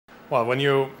Well, when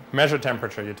you measure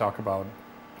temperature, you talk about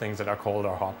things that are cold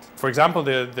or hot. For example,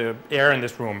 the air in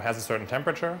this room has a certain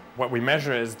temperature. What we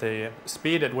measure is the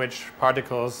speed at which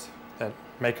particles that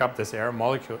make up this air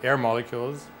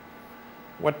molecules,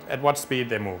 at what speed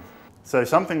they move. So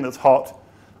something that's hot,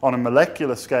 on a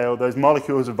molecular scale, those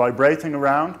molecules are vibrating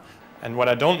around. And what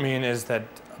I don't mean is that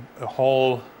a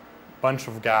whole bunch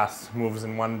of gas moves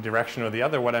in one direction or the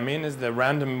other. What I mean is the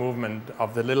random movement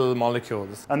of the little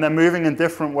molecules. And they're moving in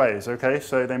different ways, okay?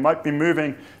 So they might be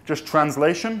moving just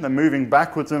translation, they're moving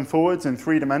backwards and forwards in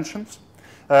 3 dimensions.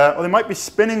 Or they might be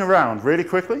spinning around really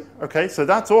quickly, okay? So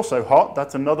that's also hot,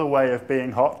 that's another way of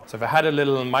being hot. So if I had a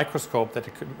little microscope that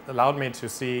allowed me to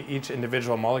see each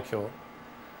individual molecule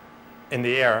in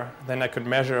the air, then I could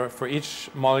measure for each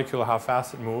molecule how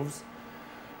fast it moves.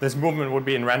 This movement would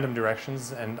be in random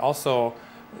directions, and also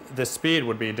the speed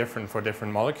would be different for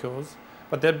different molecules,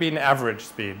 but there'd be an average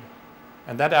speed,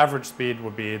 and that average speed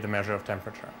would be the measure of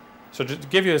temperature. So to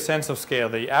give you a sense of scale,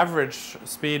 the average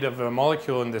speed of a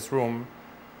molecule in this room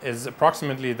is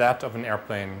approximately that of an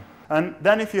airplane. And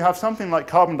then if you have something like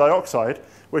carbon dioxide,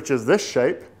 which is this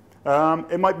shape,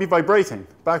 it might be vibrating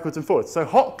backwards and forwards. So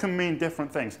hot can mean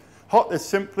different things. Hot is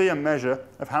simply a measure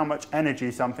of how much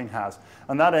energy something has.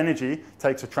 And that energy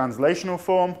takes a translational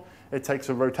form, it takes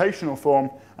a rotational form,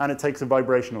 and it takes a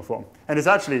vibrational form. And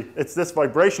it's this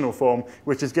vibrational form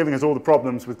which is giving us all the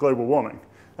problems with global warming.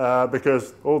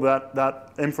 Because all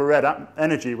that infrared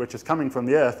energy which is coming from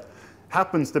the Earth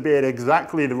happens to be at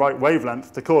exactly the right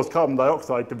wavelength to cause carbon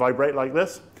dioxide to vibrate like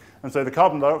this. And so the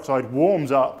carbon dioxide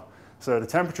warms up, so the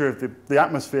temperature of the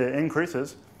atmosphere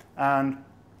increases, and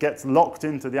gets locked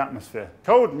into the atmosphere.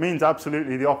 Cold means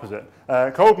absolutely the opposite.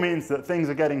 Cold means that things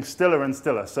are getting stiller and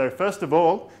stiller. So first of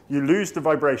all, you lose the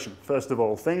vibration. First of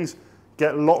all, things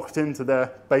get locked into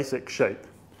their basic shape.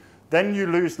 Then you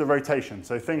lose the rotation.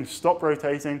 So things stop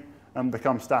rotating and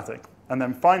become static. And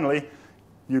then finally,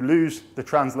 you lose the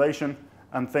translation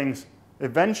and things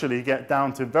eventually get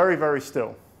down to very, very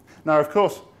still. Now, of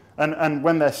course, and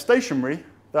when they're stationary,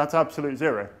 that's absolute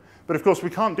zero. But of course, we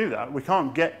can't do that. We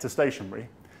can't get to stationary.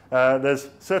 There's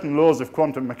certain laws of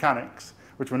quantum mechanics,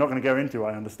 which we're not going to go into,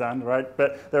 I understand, right?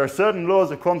 But there are certain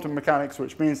laws of quantum mechanics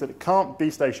which means that it can't be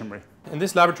stationary. In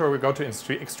this laboratory, we go to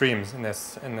extremes in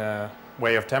the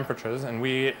way of temperatures, and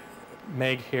we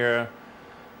make here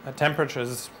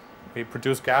temperatures. We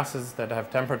produce gases that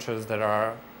have temperatures that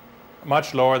are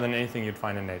much lower than anything you'd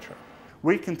find in nature.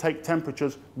 We can take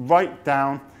temperatures right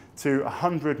down to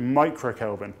 100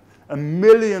 microkelvin.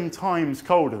 1,000,000 times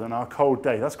colder than our cold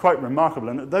day. That's quite remarkable.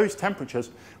 And at those temperatures,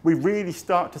 we really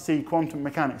start to see quantum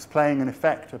mechanics playing an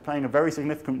effect, or playing a very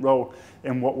significant role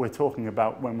in what we're talking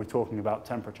about when we're talking about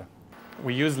temperature.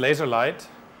 We use laser light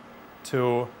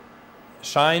to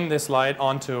shine this light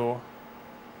onto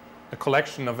a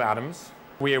collection of atoms.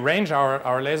 We arrange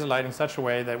our laser light in such a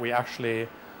way that we actually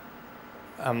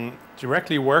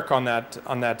directly work on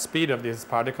that speed of these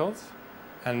particles,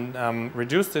 and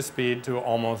reduce the speed to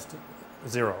almost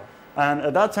zero. And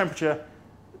at that temperature,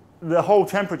 the whole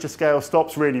temperature scale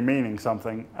stops really meaning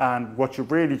something, and what you're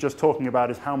really just talking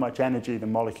about is how much energy the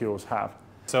molecules have.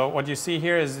 So what you see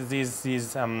here is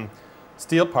these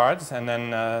steel parts, and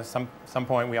then some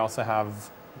point we also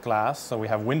have glass, so we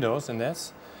have windows in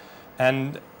this.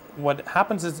 And what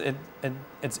happens is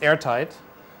it's airtight,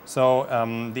 so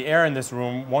the air in this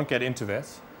room won't get into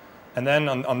this. And then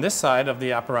on this side of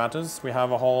the apparatus, we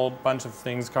have a whole bunch of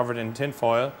things covered in tin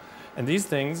foil. And these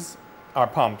things are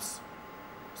pumps.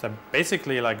 So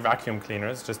basically like vacuum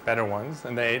cleaners, just better ones.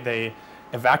 And they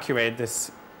evacuate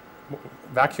this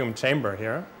vacuum chamber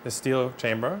here, this steel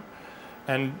chamber.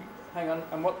 And hang on,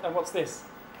 and what's this?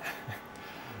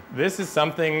 This is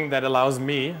something that allows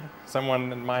me,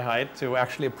 someone at my height, to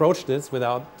actually approach this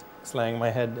without slaying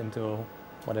my head into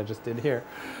what I just did here.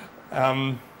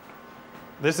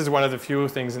 This is one of the few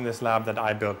things in this lab that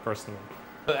I built personally.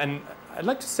 And I'd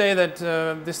like to say that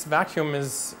this vacuum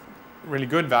is really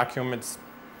good vacuum. It's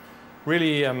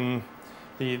really,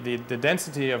 the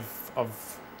density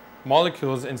of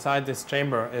molecules inside this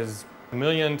chamber is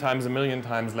 1,000,000 times 1,000,000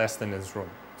 times less than this room.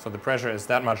 So the pressure is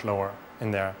that much lower in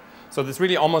there. So there's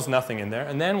really almost nothing in there.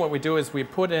 And then what we do is we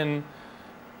put in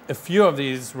a few of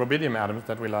these rubidium atoms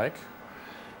that we like.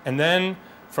 And then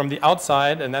from the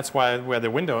outside, and that's where the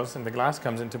windows and the glass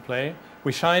comes into play,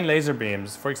 we shine laser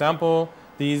beams. For example,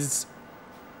 these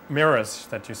mirrors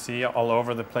that you see all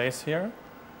over the place here,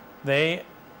 they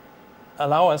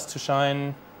allow us to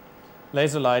shine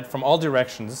laser light from all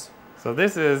directions. So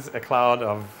this is a cloud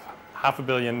of 500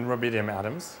 million rubidium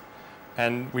atoms,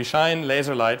 and we shine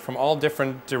laser light from all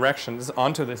different directions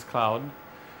onto this cloud,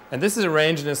 And this is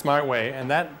arranged in a smart way,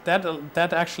 and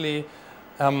that actually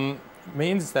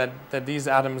means that these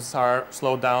atoms are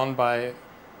slowed down by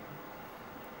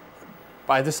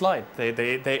this light.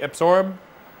 They absorb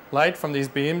light from these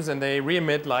beams and they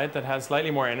re-emit light that has slightly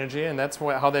more energy, and that's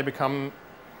how they become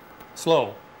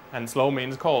slow. And slow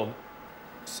means cold.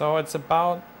 So it's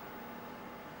about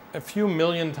a few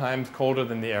million times colder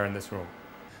than the air in this room.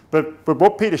 But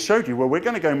what Peter showed you, well, we're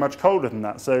going to go much colder than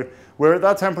that. So we're at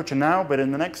that temperature now, but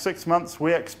in the next 6 months,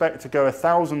 we expect to go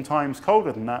 1,000 times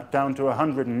colder than that, down to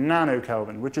 100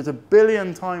 nanokelvin, which is 1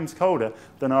 billion times colder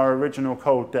than our original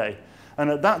cold day. And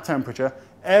at that temperature,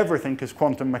 everything is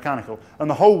quantum mechanical. And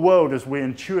the whole world, as we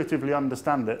intuitively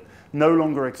understand it, no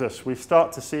longer exists. We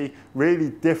start to see really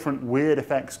different, weird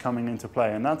effects coming into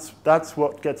play. And that's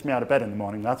what gets me out of bed in the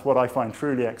morning. That's what I find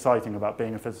truly exciting about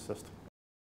being a physicist.